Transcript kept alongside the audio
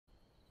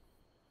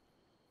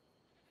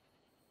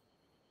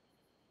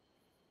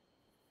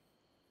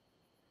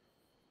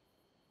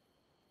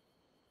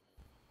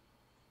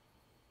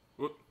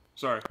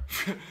Sorry.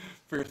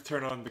 Forgot to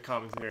turn on the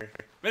commentary.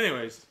 But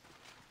anyways,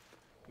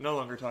 no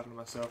longer talking to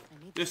myself.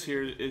 This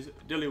here is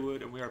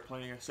Dillywood, and we are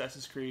playing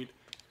Assassin's Creed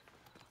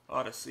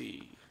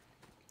Odyssey.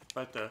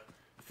 About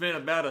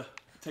to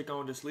take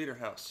on this leader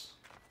house.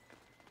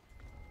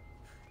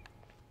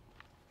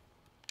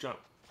 Jump.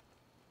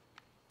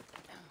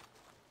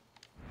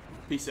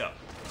 Peace out.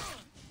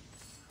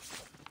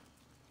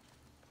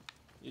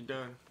 You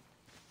done.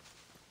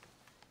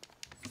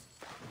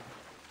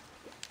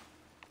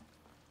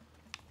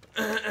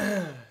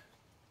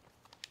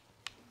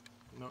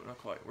 No, not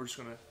quite. We're just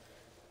gonna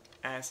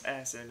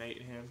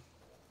assassinate him.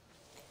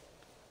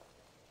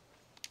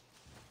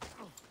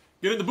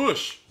 Get in the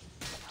bush!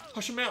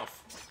 Hush your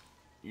mouth.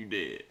 You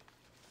dead.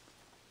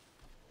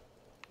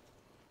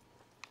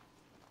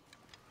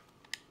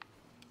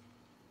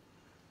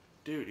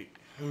 Dude,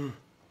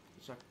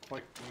 it's not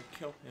quite gonna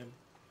kill him.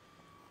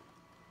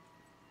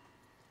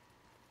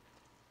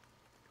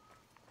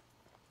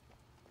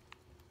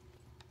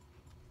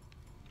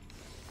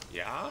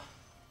 Yeah?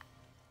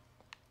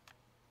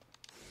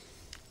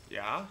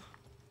 Yeah?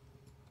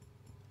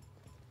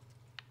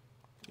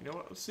 You know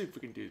what? Let's see if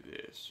we can do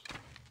this.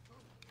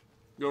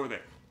 Go over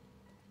there.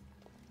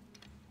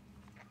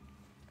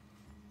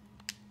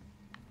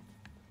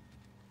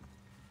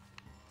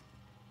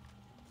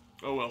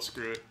 Oh well,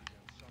 screw it.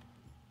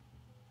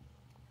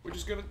 We're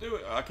just gonna do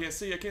it. I can't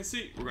see, I can't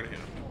see. We're gonna hit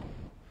him.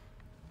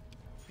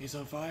 He's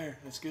on fire.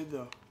 That's good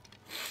though.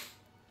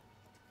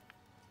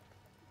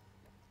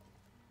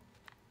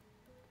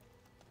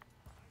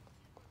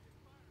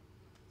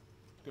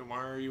 Then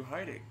why are you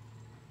hiding?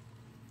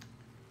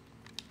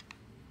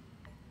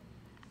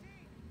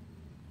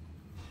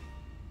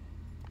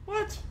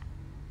 What?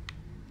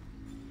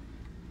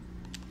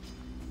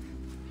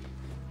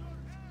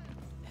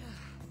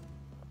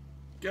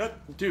 Get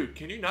up. Dude,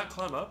 can you not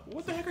climb up?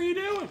 What the heck are you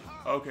doing?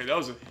 Okay, that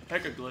was a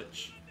heck of a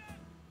glitch.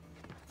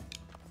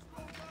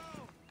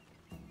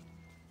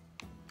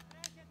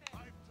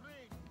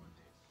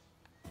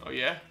 Oh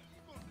yeah?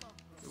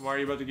 Then why are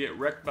you about to get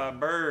wrecked by a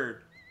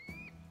bird?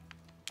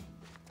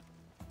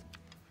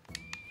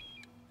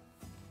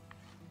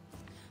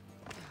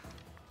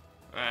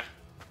 Ah.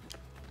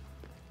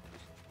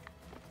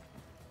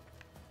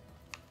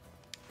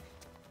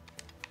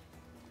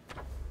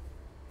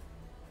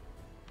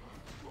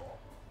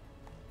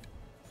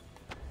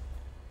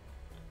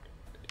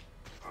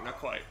 Not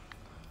quite.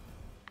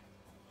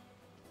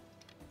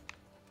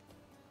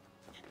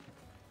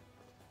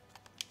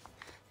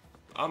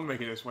 I'm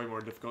making this way more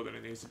difficult than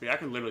it needs to be. I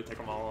could literally take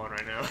them all on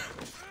right now.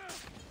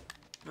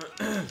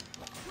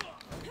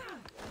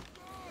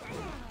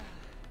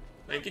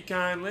 Thank you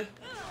kindly.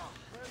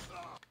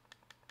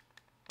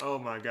 Oh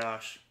my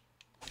gosh.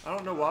 I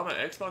don't know why my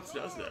Xbox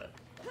does that.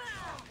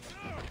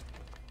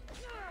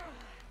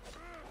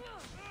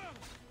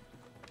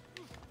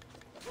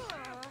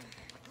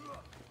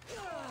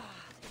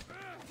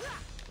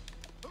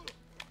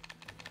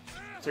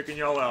 Taking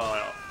y'all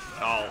out.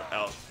 All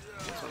out.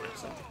 That's what I'm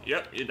saying.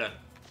 Yep, you're done.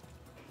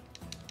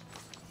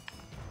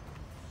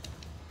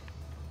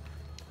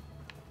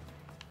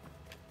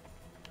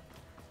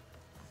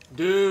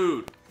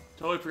 Dude,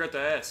 totally forgot to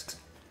ask.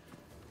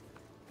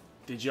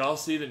 Did y'all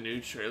see the new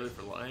trailer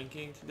for Lion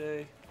King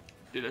today?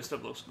 Dude, that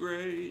stuff looks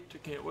great. I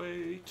can't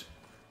wait.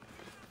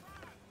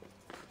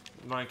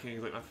 Lion King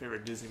is like my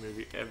favorite Disney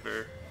movie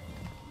ever.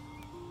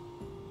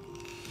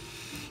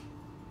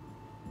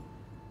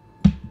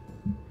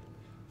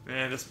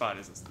 Man, this spot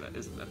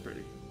isn't that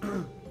pretty.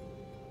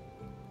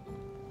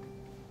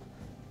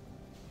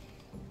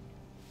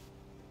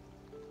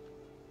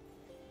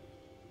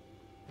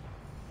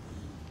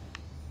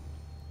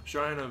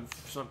 Shrine of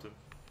something.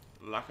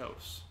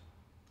 Lacos.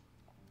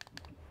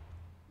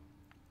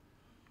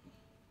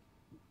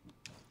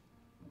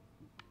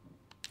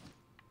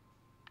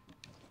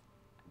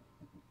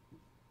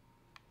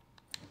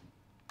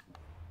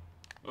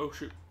 Oh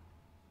shoot.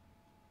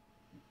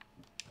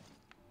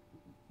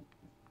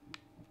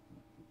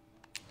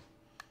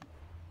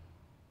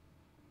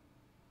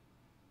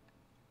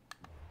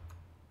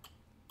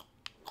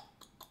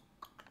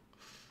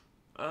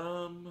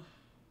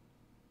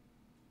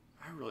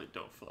 I really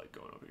don't feel like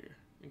going over here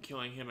and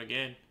killing him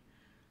again.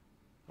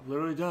 I've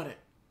literally done it.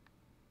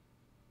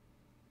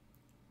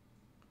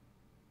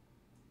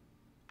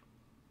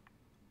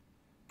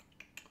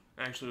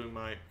 Actually, we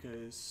might,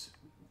 because...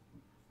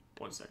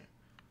 One second.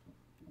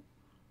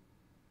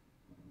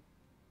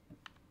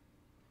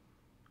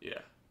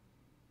 Yeah.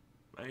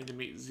 I need to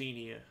meet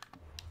Xenia.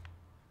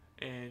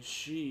 And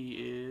she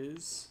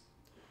is...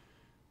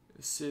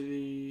 the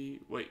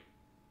city... Wait.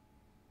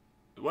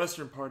 The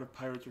western part of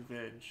Pirate's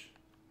Revenge.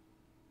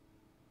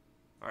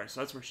 Alright,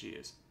 so that's where she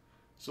is.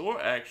 So we'll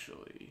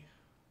actually...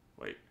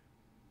 Wait.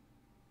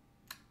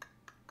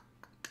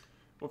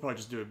 We'll probably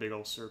just do a big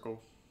old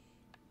circle.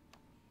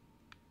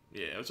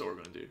 Yeah, that's what we're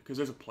gonna do. Because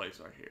there's a place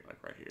right here, like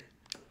right here.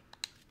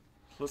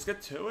 Let's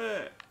get to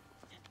it!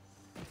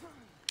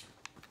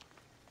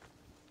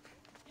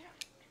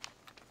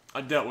 I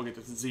doubt we'll get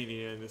to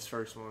Xenia in this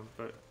first one,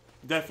 but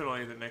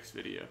definitely in the next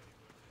video.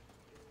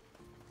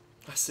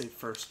 I say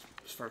first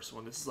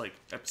one. This is like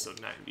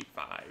episode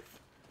 95.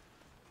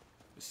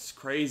 This is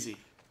crazy.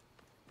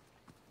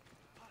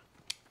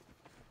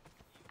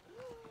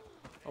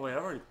 Oh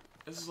wait,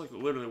 this is like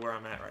literally where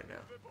I'm at right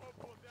now.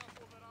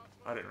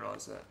 I didn't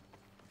realize that.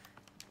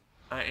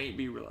 I ain't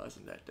be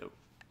realizing that though.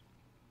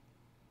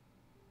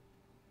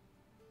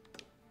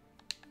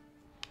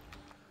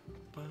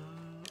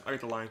 I got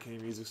the Lion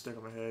King music stuck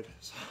on my head.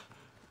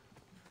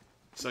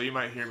 So you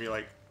might hear me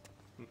like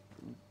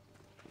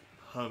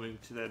humming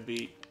to that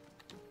beat.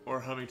 Or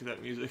humming to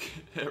that music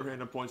at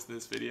random points in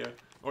this video.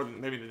 Or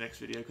maybe the next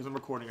video, because I'm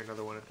recording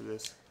another one after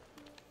this.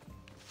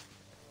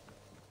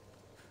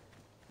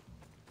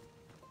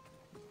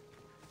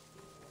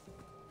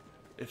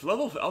 I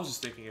was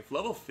just thinking, if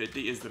level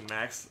 50 is the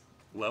max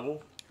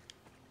level,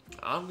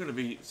 I'm going to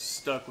be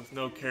stuck with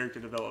no character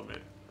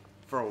development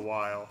for a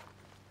while.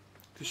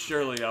 Because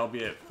surely I'll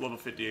be at level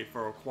 58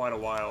 for quite a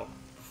while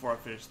before I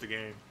finish the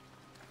game.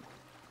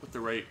 With the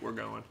rate we're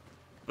going.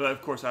 But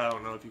of course I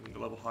don't know if you can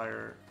level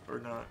higher or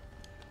not.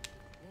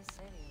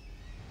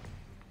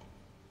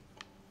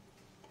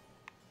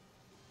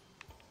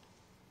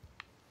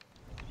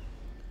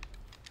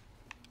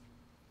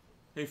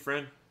 Hey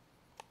friend.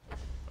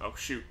 Oh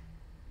shoot.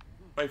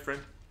 Bye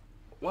friend.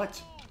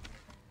 What?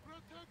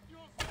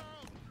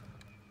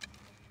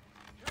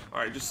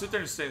 Alright, just sit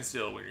there and stand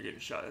still when you're getting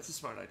shot. That's a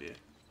smart idea.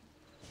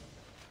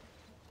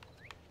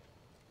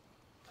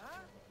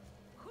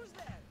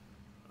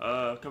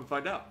 Come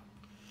find out.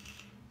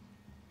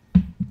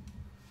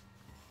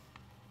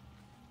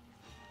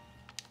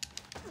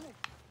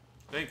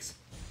 Thanks.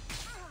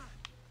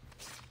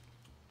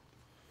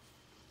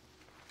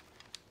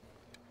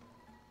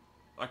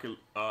 I'd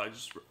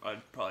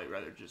probably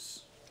rather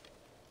just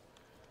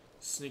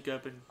sneak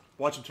up and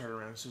watch him turn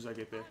around as soon as I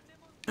get there.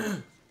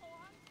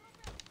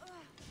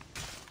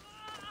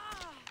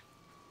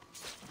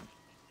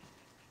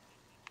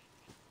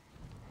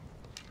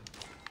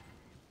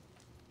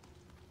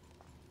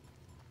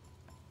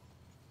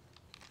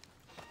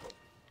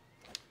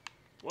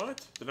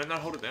 What? Did I not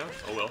hold it down?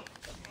 Oh well.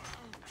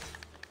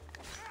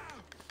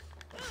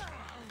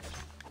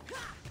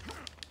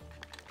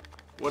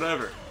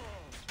 Whatever.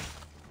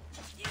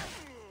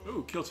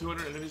 Ooh, kill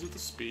 200 enemies with a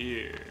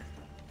spear.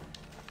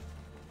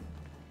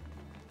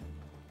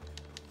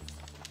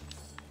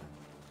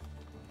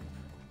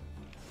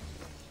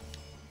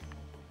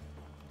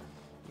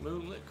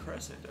 Moonlit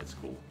Crescent, that's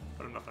cool.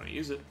 But I'm not gonna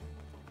use it.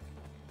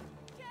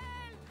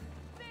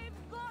 They've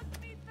got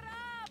me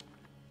trapped!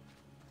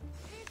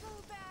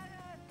 Little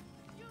Baron,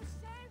 you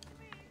saved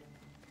me!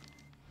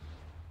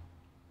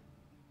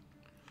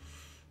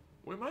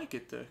 We might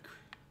get the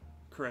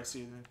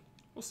Cressy then.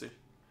 We'll see.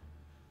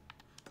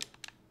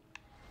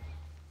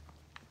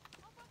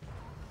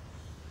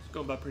 It's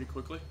going by pretty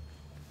quickly.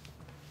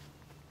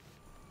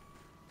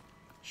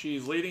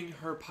 She's leading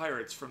her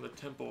pirates from the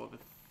Temple of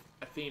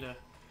Athena.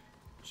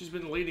 She's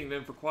been leading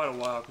them for quite a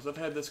while, because I've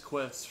had this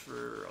quest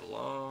for a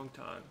long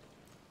time.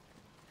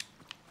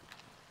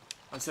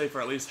 I'd say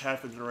for at least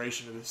half the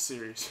duration of this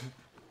series.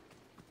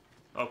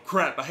 Oh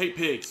crap, I hate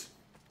pigs!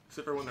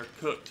 Except for when they're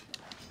cooked.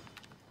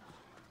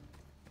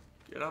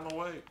 Get out of my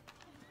way.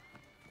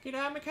 Get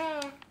out of my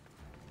car!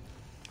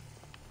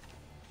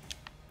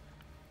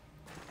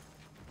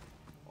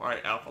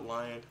 Alright, Alpha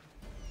Lion.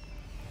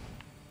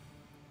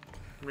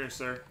 Come here,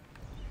 sir.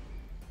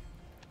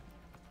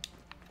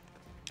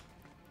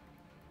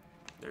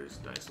 There's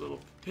nice little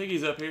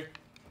piggies up here.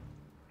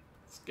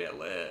 Let's get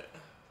lit.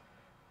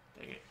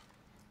 Dang it.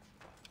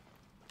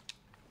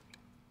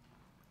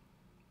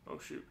 Oh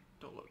shoot,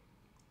 don't look.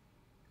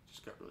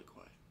 Just got really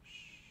quiet.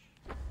 Shh.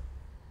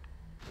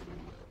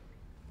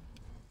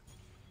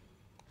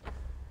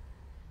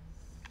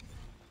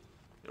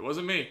 It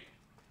wasn't me.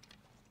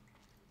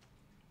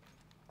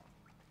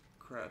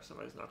 Crap,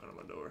 somebody's knocking on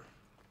my door.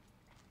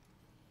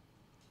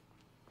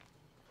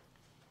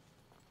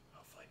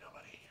 Hopefully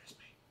nobody hears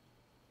me.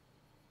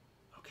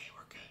 Okay,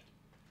 we're good.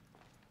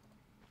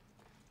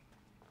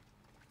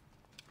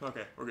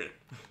 Okay, we're good.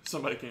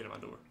 Somebody came to my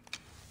door.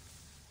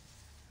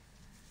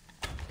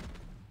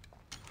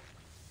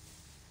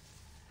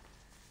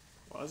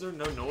 Why is there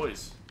no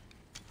noise?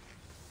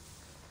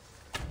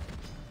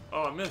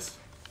 Oh, I missed.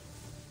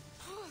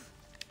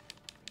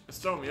 It's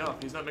throwing me off.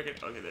 He's not making...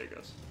 Okay, there he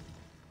goes.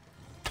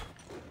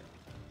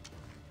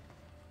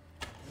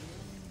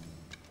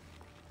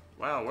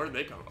 Wow, where did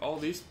they come? All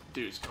these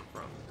dudes come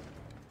from.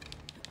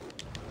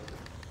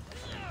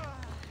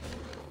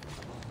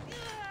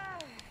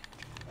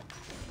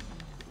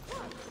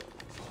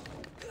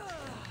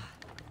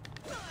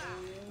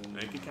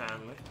 Thank you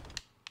kindly.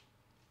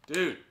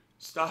 Dude,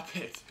 stop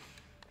it.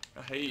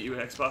 I hate you,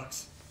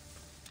 Xbox.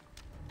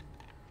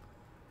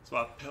 So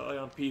I play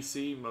on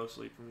PC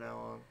mostly from now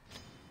on.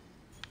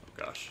 Oh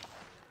gosh.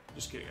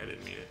 Just kidding, I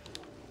didn't mean it.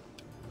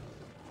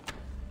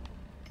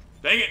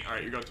 Dang it!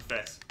 Alright, you're going too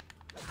fast.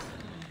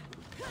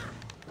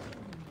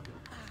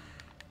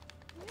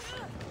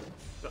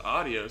 The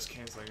audio is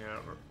canceling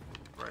out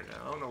right now.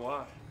 I don't know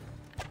why.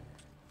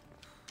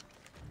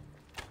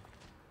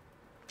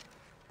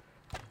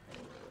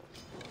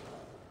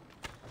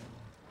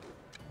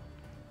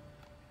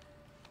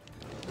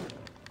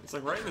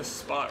 It's like right in this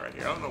spot right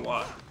here. I don't know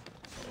why.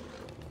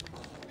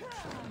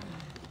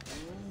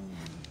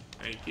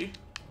 Thank you.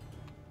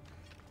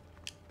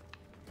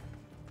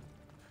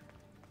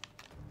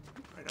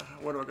 Alright, now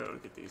where do I go to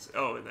get these?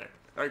 Oh, in there.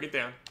 Alright, get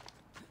down.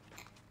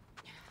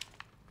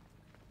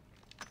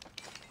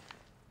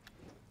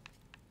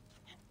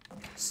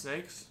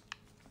 Snakes?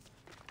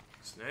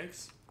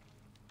 Snakes?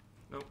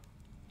 Nope.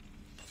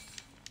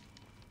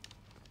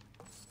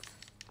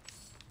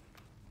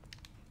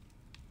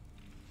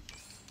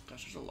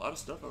 Gosh, there's a lot of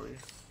stuff over here.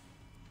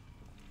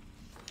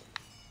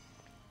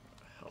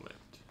 A helmet.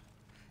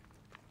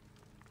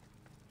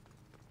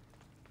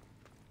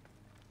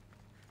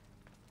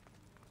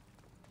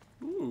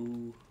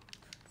 Ooh.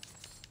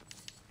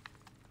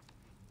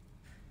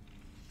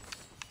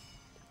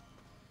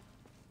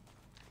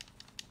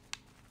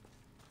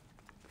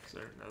 Is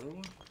there another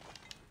one?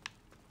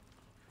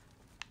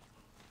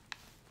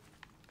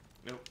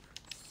 Nope.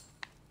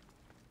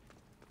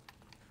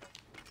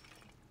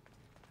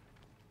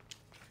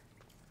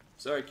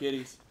 Sorry,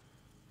 kitties.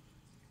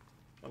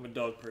 I'm a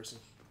dog person.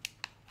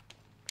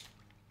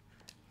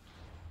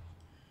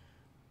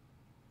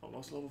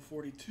 Almost level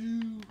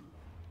 42.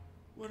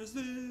 What is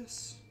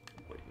this?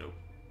 Wait, nope.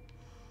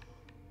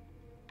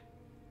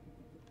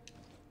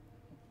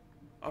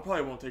 I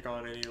probably won't take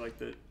on any like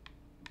the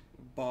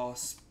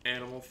boss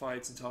animal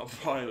fights until I'm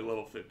probably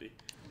level 50.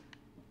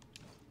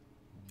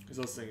 Because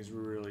those things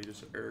really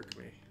just irk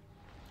me.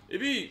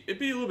 It'd be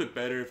a little bit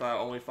better if I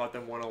only fought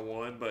them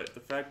one-on-one, but the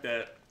fact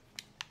that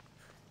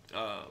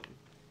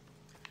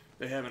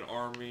they have an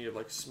army of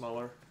like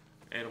smaller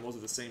animals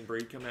of the same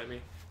breed come at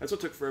me. That's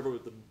what took forever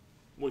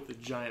with the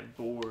giant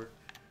boar.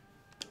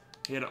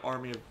 He had an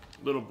army of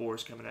little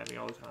boars coming at me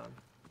all the time.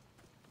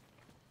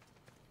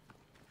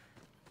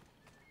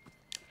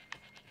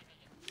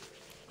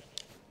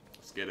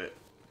 Let's get it.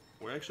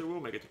 We actually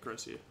will make it to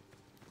Crescia.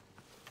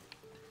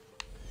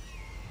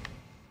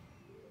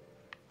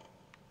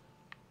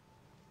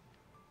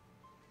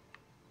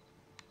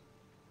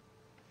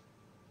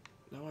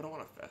 No, I don't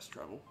want to fast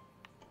travel.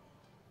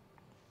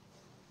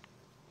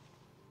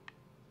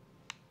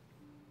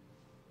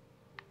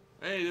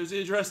 Hey, there's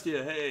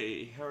Idrestia.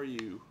 Hey, how are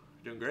you?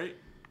 Doing great?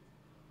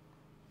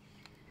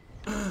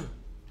 Well,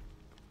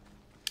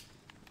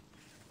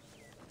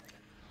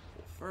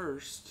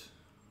 first,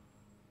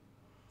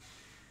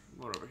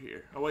 I'm going over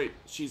here. Oh wait,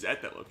 she's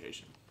at that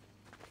location.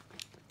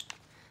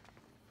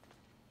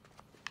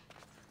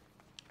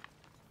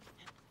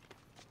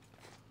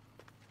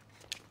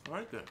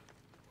 Alright then.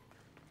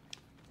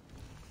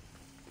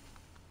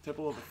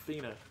 Temple of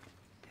Athena.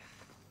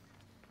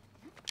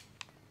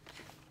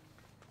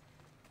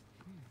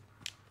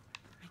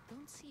 I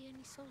don't see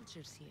any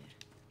soldiers here.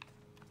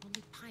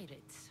 Only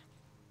pirates.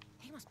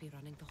 They must be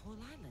running the whole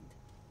island.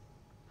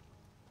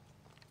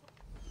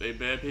 They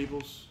bad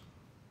peoples?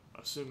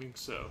 Assuming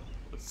so.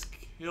 Let's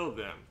kill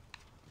them.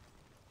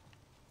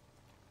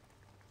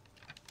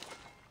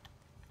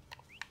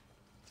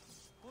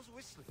 Who's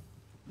whistling?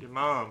 Your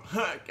mom.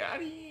 Ha!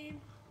 Got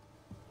him!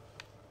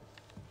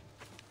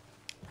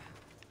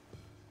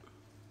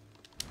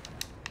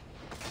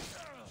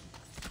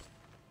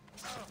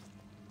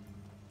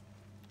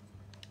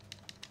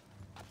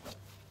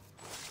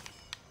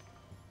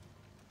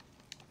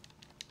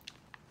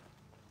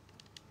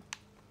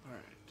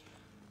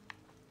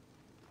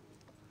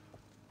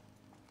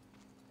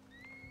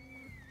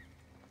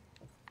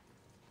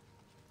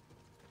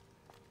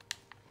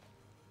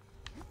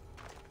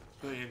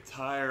 The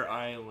entire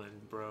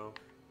island, bro.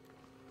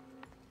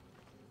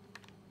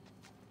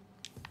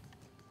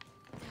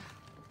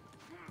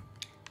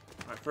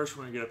 Alright, first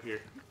we're gonna get up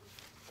here.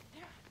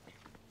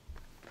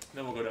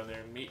 Then we'll go down there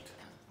and meet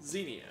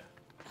Xenia.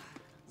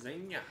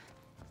 Xenia.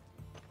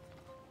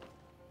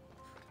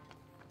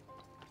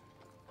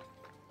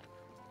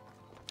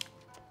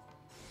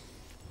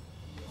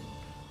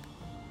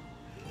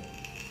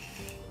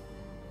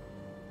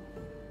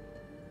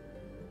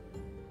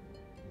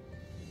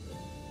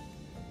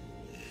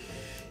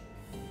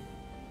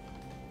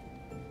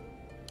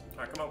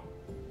 Alright, come on.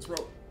 Let's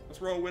roll.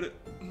 Let's roll with it.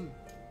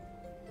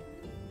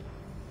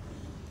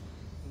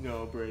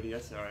 No, Brady,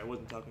 that's alright. I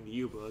wasn't talking to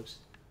you, Bugs.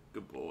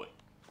 Good boy.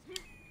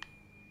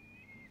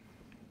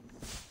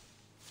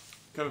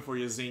 Coming for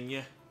you,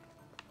 Xenia.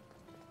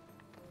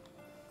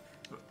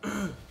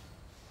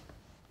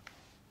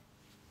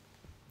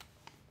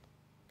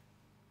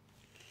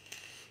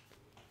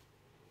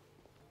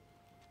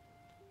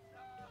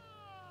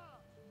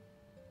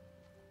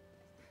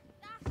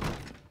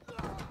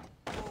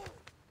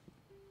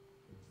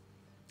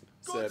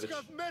 Gods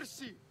have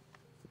mercy!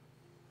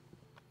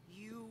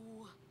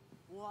 You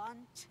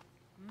want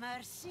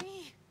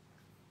mercy?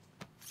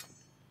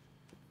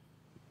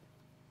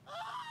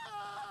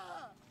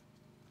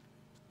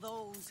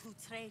 Those who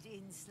trade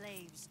in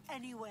slaves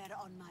anywhere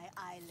on my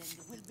island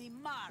will be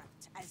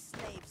marked as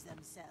slaves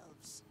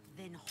themselves,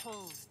 then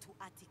hauled to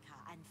Attica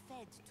and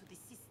fed to the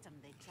system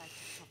they try to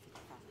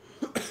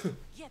profit from.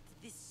 Get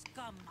this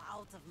scum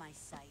out of my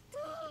sight.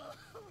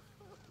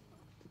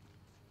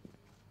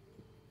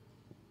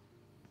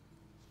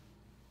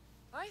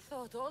 I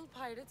thought all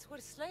pirates were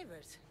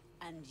slavers.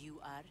 And you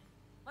are?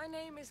 My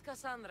name is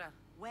Cassandra.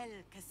 Well,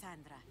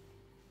 Cassandra,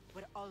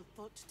 we're all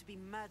thought to be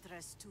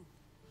murderers too.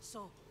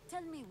 So,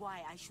 tell me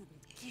why I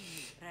shouldn't kill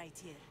you right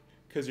here.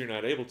 Because you're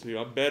not able to.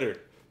 I'm better.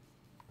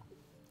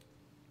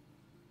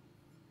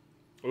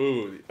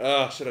 Ooh,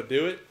 should I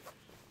do it?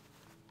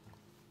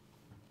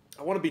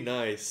 I want to be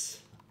nice.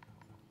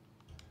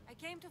 I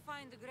came to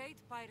find the great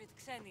pirate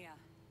Xenia.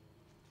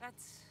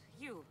 That's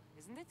you,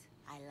 isn't it?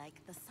 I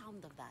like the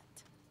sound of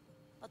that.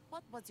 But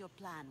what was your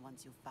plan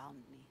once you found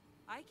me?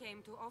 I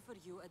came to offer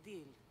you a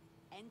deal.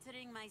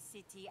 Entering my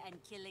city and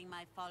killing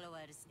my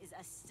followers is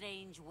a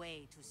strange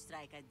way to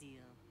strike a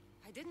deal.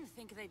 I didn't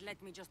think they'd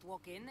let me just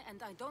walk in,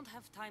 and I don't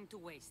have time to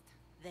waste.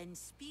 Then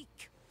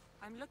speak.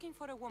 I'm looking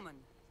for a woman.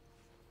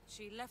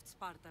 She left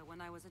Sparta when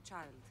I was a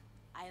child.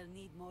 I'll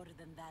need more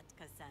than that,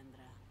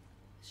 Cassandra.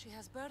 She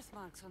has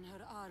birthmarks on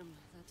her arm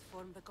that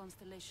form the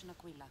constellation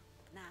Aquila.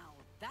 Now,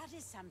 that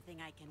is something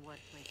I can work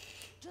with.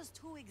 Just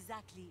who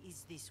exactly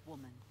is this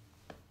woman?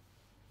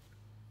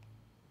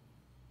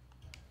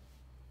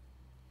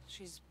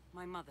 She's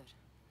my mother.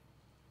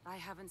 I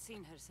haven't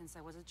seen her since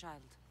I was a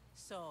child.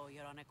 So,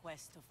 you're on a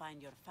quest to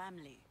find your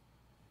family?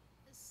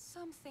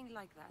 Something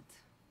like that.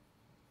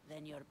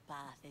 Then your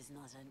path is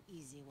not an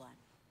easy one.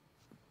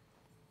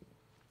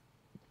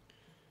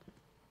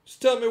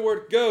 Just tell me where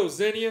to go,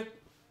 Xenia.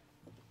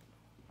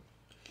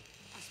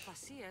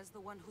 Aspasia is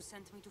the one who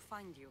sent me to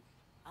find you.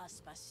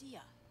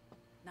 Aspasia?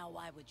 Now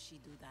why would she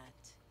do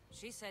that?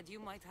 She said you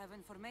might have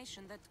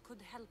information that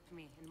could help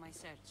me in my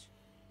search.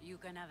 You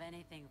can have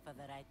anything for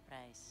the right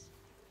price.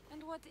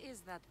 And what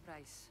is that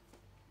price?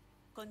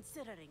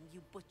 Considering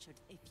you butchered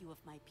a few of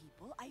my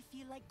people, I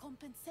feel like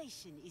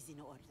compensation is in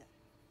order.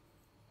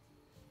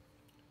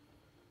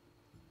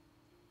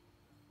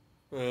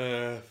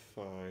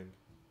 Fine.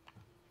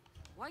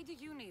 Why do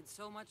you need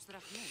so much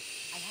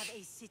drachmae? I have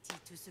a city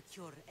to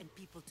secure and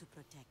people to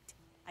protect.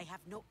 I have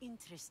no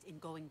interest in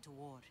going to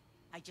war.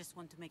 I just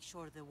want to make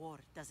sure the war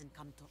doesn't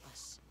come to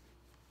us.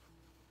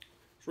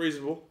 It's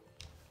reasonable.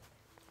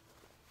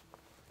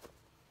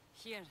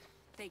 Here,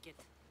 take it.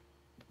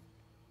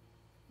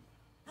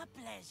 A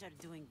pleasure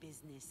doing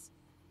business.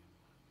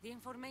 The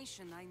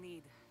information I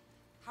need.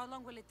 How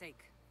long will it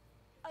take?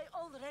 I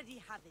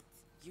already have it.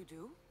 You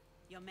do?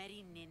 Your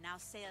Merini now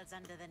sails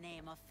under the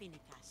name of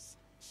Finicas.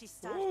 She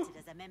started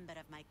as a member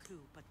of my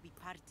crew, but we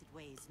parted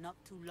ways not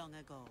too long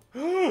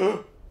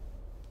ago.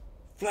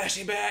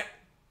 Flashing back.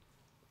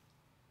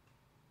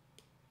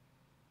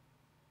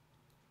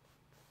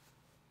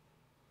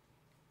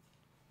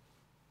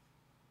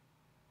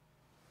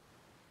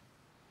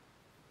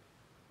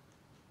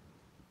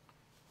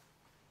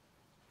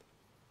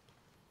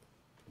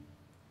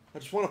 I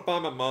just want to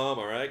find my mom,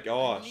 alright?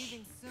 Gosh.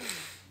 Leaving soon.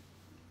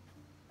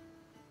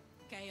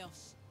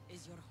 Chaos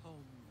is your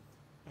home.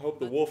 I hope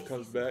the But wolf this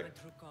comes isn't back. my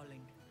true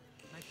calling.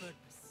 My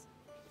purpose.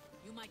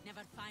 You might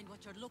never find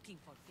what you're looking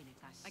for,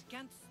 Finicas. I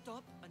can't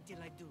stop until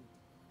I do.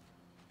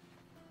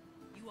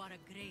 You are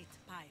a great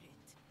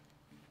pirate.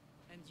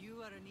 And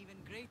you are an even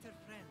greater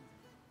friend.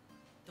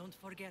 Don't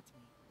forget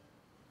me.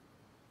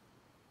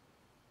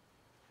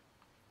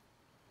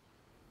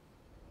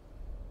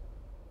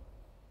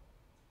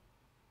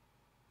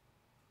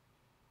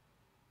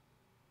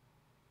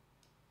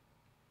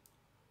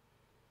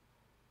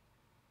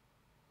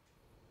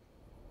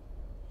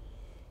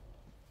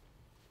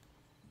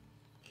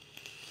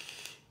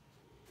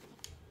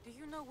 Do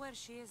you know where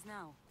she is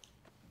now?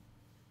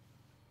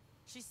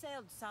 She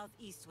sailed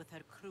southeast with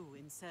her crew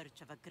in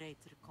search of a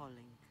greater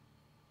calling.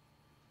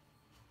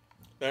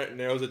 That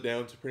narrows it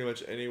down to pretty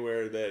much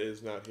anywhere that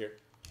is not here.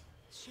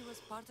 She was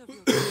part of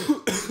your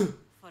crew.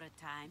 For a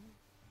time,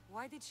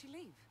 Why did she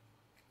leave?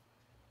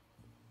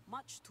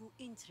 much too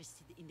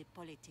interested in the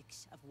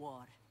politics of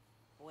war.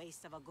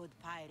 Waste of a good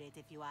pirate,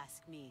 if you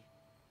ask me.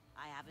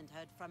 I haven't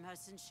heard from her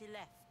since she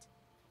left.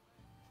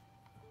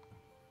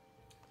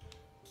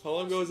 How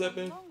long ago has that A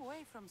been? long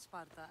way from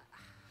Sparta.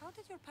 How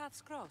did your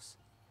paths cross?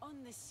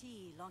 On the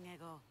sea, long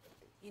ago.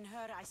 In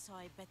her, I saw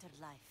a better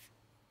life.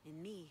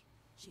 In me,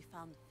 she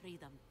found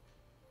freedom.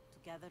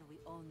 Together, we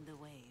own the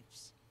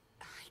waves.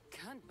 I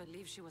can't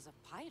believe she was a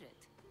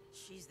pirate.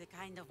 She's the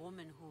kind of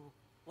woman who,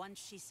 once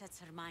she sets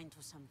her mind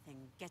to something,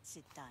 gets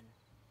it done.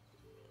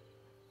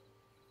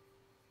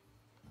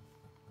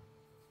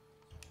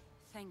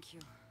 Thank you.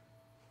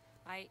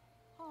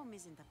 Home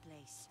isn't a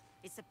place.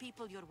 It's the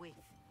people you're with.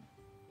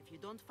 If you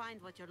don't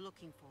find what you're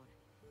looking for,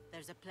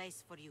 there's a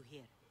place for you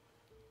here.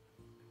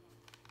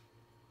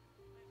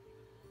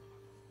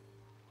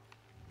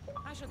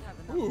 I should have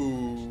enough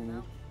information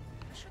now.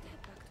 I should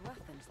head back to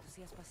Athens to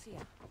see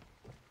Aspasia.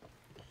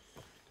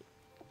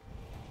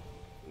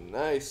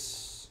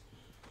 Nice.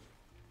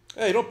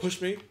 Hey, don't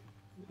push me.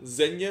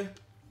 Xenia.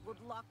 Good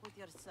luck with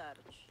your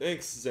search.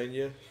 Thanks,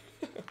 Xenia.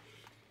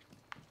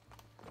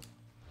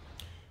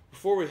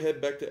 Before we head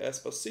back to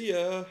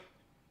Aspasia,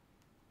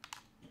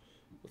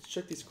 let's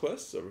check these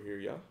quests over here,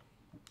 y'all.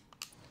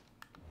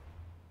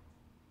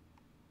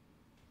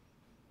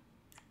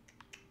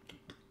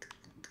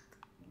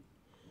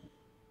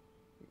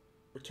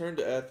 Return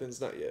to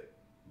Athens, not yet.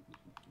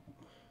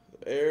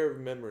 The Air of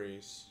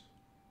Memories.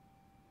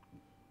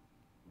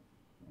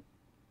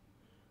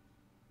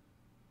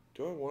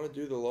 Do I want to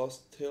do the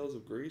Lost Tales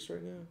of Greece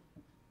right now?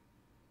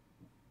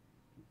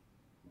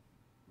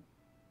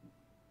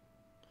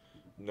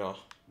 No.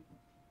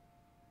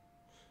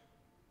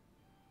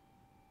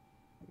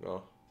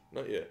 No,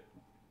 not yet.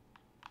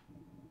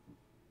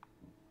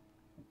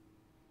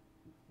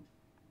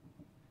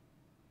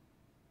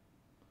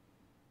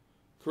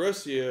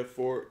 Coruscant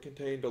fort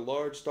contained a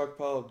large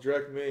stockpile of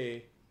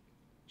drachmae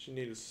she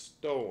needed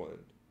stolen.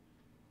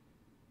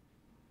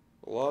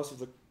 The loss of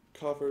the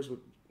coffers would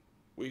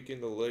weaken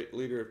the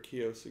leader of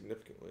Kiev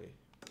significantly.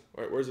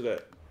 Alright, where's it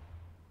at?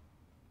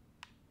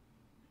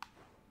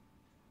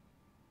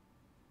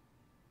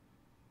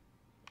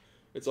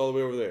 It's all the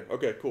way over there.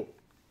 Okay, cool.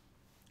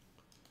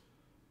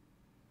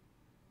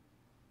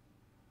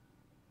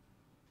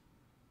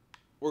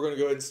 We're going to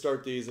go ahead and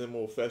start these and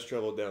we'll fast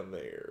travel down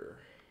there.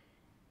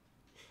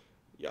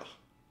 Yeah.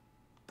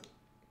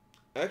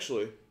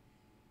 Actually,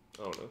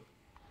 I don't know.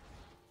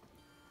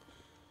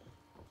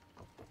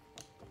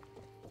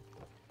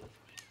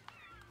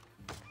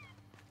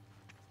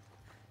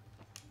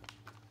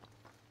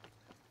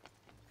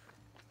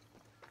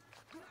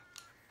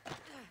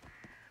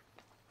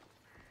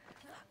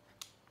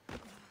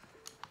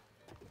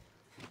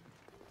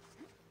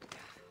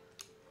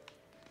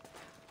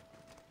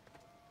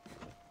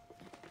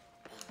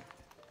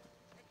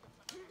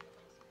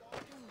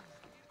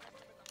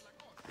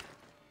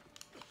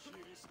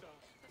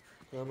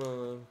 Come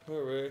on,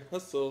 hurry,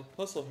 hustle,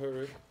 hustle,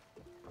 hurry.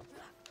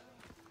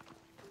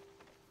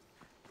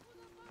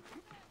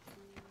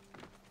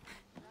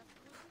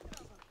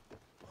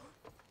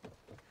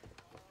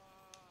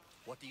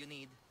 What do you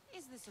need?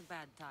 Is this a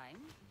bad time?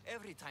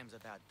 Every time's a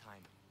bad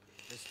time.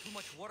 There's too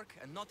much work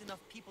and not enough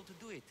people to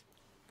do it.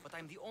 But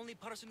I'm the only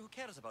person who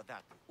cares about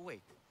that.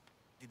 Wait,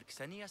 did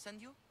Xenia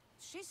send you?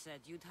 She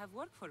said you'd have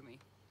work for me.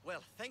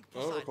 Well, thank I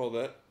don't Poseidon. recall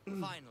that.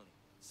 Finally,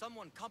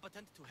 someone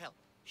competent to help.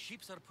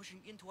 Ships are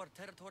pushing into our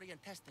territory and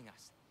testing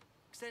us.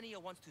 Xenia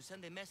wants to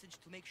send a message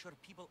to make sure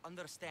people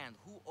understand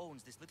who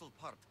owns this little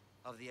part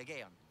of the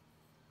Aegean.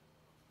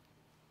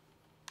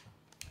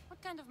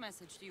 What kind of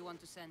message do you want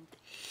to send?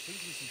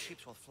 Sinking some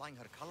ships while flying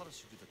her colors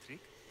should do the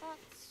trick.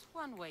 That's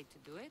one way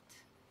to do it.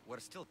 We're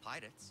still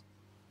pirates.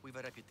 We've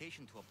a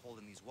reputation to uphold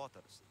in these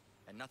waters.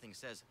 And nothing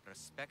says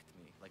respect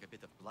me like a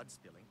bit of blood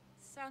spilling.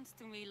 Sounds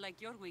to me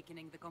like you're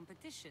weakening the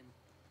competition.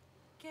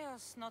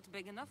 Chaos not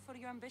big enough for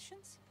your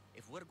ambitions?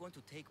 If we're going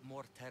to take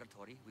more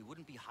territory, we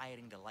wouldn't be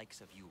hiring the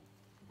likes of you.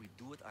 We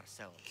do it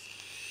ourselves.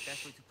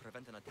 Best way to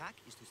prevent an attack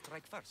is to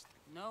strike first.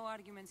 No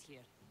arguments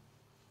here.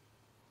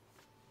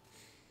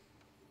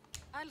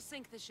 I'll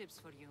sink the ships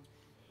for you.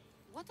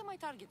 What am I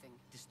targeting?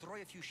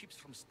 Destroy a few ships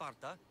from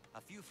Sparta,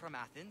 a few from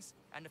Athens,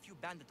 and a few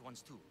bandit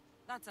ones too.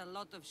 That's a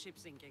lot of ship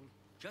sinking.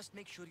 Just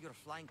make sure you're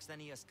flying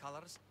Xenia's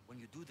colors when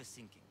you do the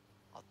sinking.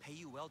 I'll pay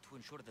you well to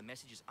ensure the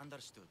message is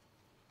understood.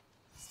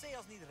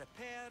 Sails need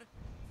repair,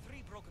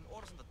 3 broken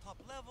oars on the top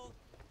level,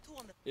 2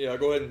 on the... Yeah, I'll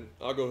go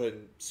ahead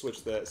and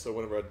switch that so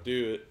whenever I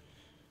do it,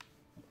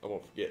 I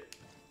won't forget.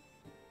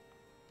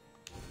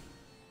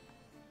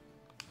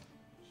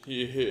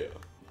 Yeah.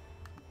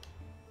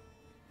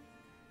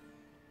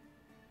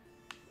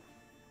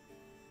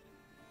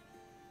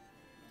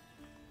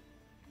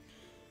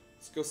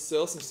 Let's go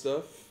sell some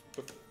stuff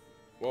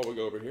while we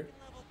go over here.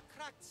 Level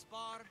cracked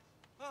spar.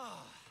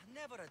 Ah,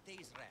 never a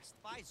day's rest.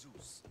 By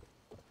Zeus.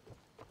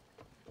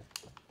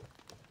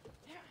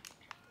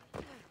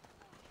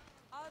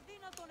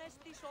 Αδύνατον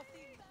εστι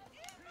σωθεί.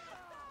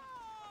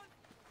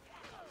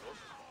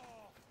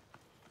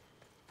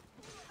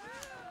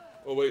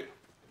 Oh wait,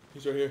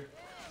 he's right here.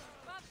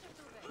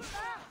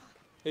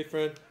 Hey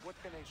friend, What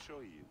can I show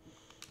you?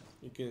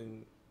 you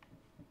can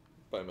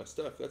buy my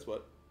stuff, that's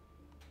what.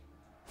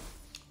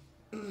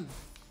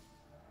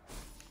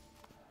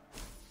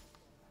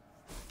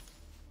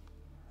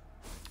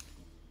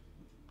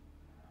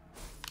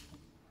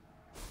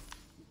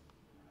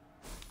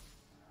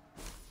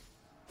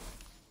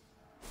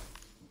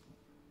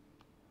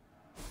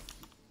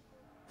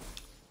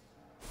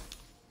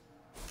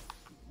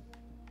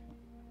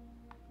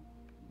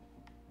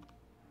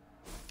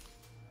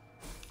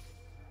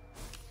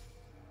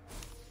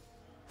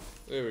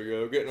 There we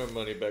go, getting our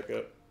money back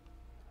up.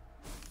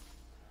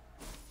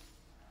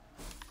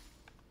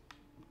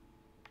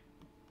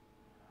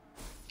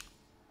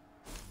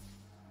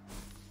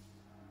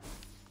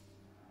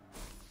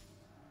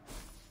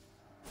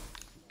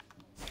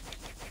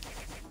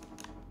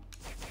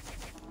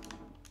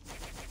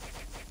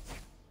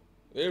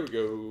 There we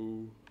go.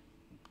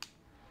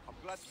 I'm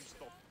glad you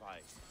stopped by.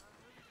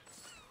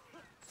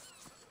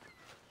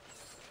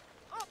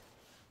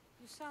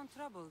 You sound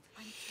troubled.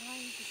 I'm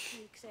trying to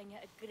steal Xenia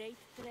a great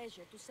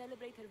treasure to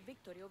celebrate her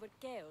victory over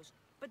chaos,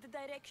 but the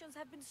directions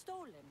have been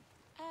stolen.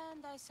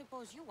 And I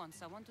suppose you want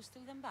someone to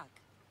steal them back.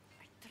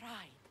 I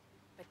tried,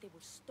 but they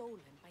were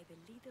stolen by the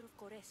leader of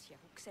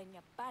Coruscant, who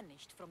Xenia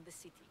banished from the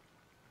city.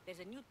 There's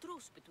a new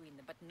truce between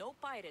them, but no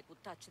pirate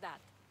would touch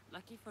that.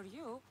 Lucky for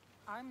you,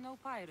 I'm no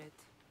pirate.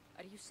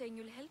 Are you saying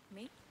you'll help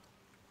me?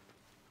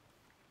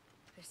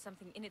 There's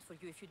something in it for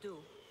you if you do.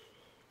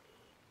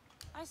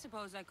 I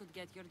suppose I could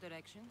get your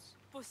directions.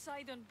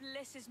 Poseidon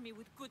blesses me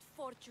with good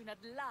fortune at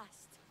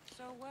last.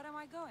 So where am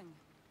I going?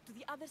 To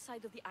the other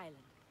side of the island.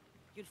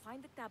 You'll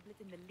find the tablet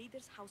in the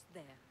leader's house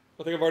there.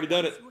 I think I've already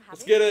done it. Once you have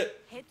Let's get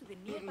it. Head to the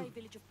nearby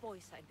village of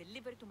Poisa and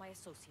deliver it to my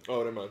associate.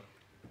 Oh, never mind.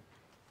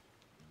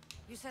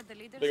 You said the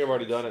leader's I think I've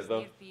already house done it, is though.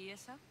 near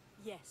Piesa?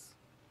 Yes,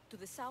 to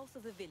the south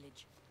of the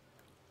village.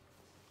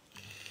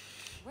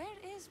 Where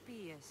is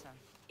Piesa?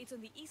 It's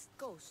on the east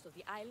coast of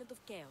the island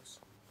of Chaos.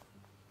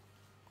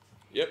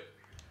 Yep.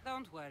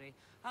 Don't worry,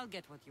 I'll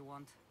get what you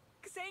want.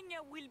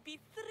 Xenia will be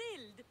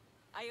thrilled.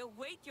 I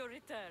await your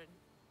return.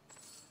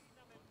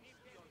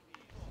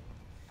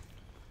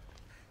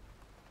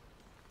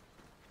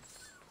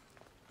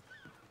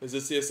 Is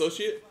this the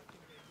associate?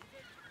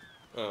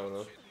 I don't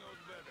know.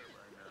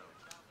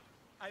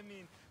 I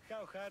mean,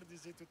 how hard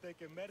is it to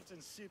take a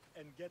merchant ship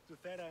and get to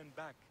Thera and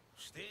back?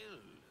 Still,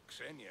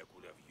 Xenia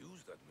could have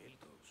used that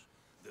Miltos.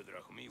 The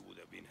Drachmi would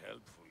have been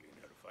helpful in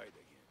her fight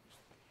against.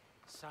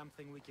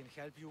 Something we can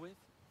help you with?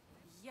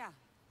 Yeah,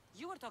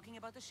 you were talking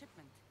about the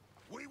shipment.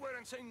 We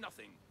weren't saying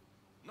nothing.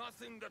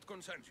 Nothing that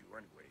concerns you,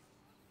 anyway.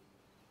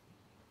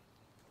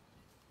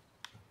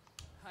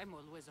 I'm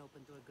always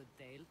open to a good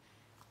tale.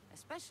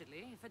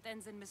 Especially if it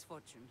ends in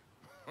misfortune.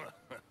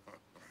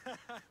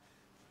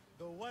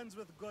 The ones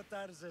with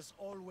Gotarzes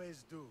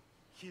always do.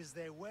 He's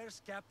the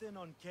worst captain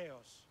on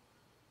Chaos.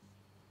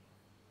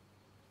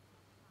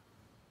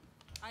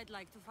 I'd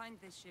like to find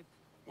this ship.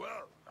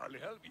 Well, I'll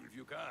help you if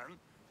you can.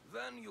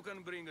 Then you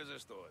can bring us a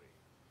story.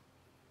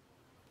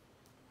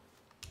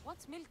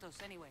 What's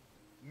Miltos, anyway?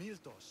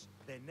 Miltos,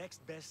 the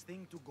next best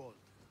thing to gold.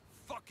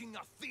 Fucking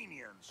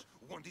Athenians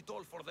want it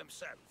all for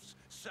themselves.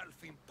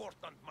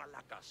 Self-important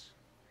malacas.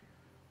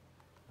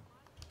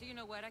 Do you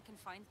know where I can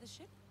find the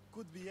ship?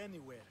 Could be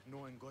anywhere,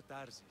 knowing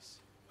Gotarzes.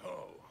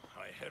 Oh,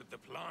 I heard the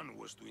plan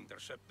was to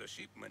intercept the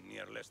shipment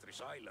near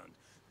Lestris Island,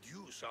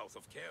 due south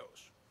of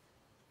Chaos.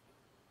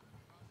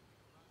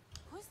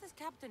 Who's this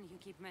captain you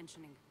keep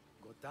mentioning?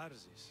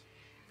 Gotarzes.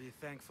 Be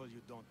thankful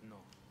you don't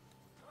know.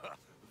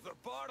 The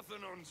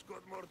Parthenon's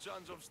got more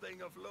chance of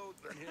staying afloat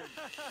than him.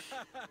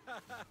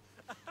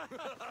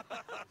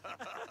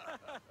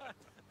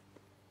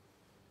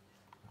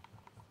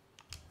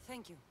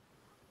 Thank you.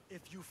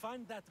 If you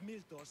find that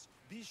Miltos,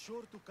 be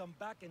sure to come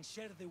back and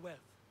share the wealth.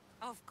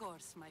 Of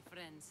course, my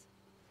friends.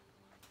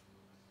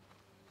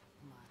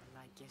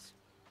 Marlakis.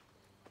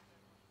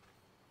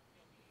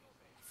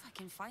 If I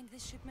can find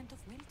this shipment of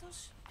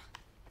Miltos,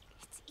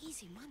 it's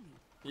easy money.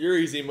 You're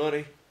easy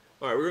money.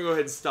 Alright, we're gonna go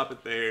ahead and stop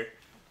it there.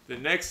 The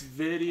next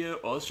video...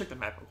 Oh, let's check the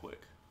map real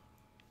quick.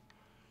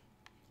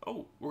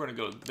 Oh, we're gonna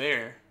go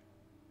there.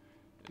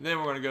 And then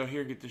we're gonna go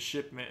here and get the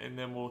shipment, and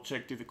then we'll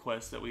check through the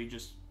quests that we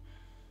just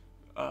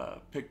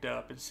picked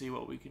up and see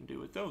what we can do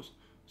with those.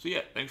 So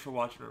yeah, thanks for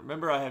watching.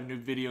 Remember, I have new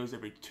videos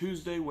every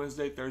Tuesday,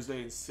 Wednesday,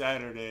 Thursday, and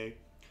Saturday.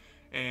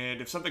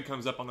 And if something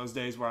comes up on those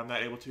days where I'm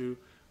not able to,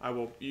 I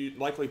will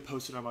likely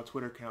post it on my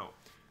Twitter account.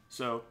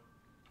 So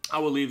I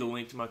will leave the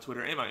link to my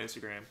Twitter and my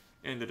Instagram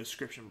in the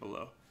description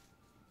below.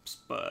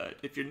 But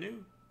if you're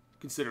new,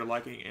 consider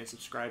liking and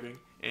subscribing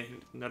and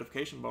hit the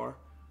notification bar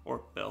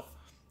or bell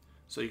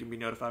so you can be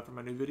notified for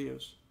my new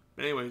videos.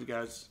 But anyways,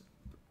 guys,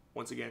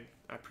 once again,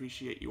 I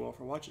appreciate you all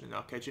for watching, and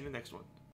I'll catch you in the next one.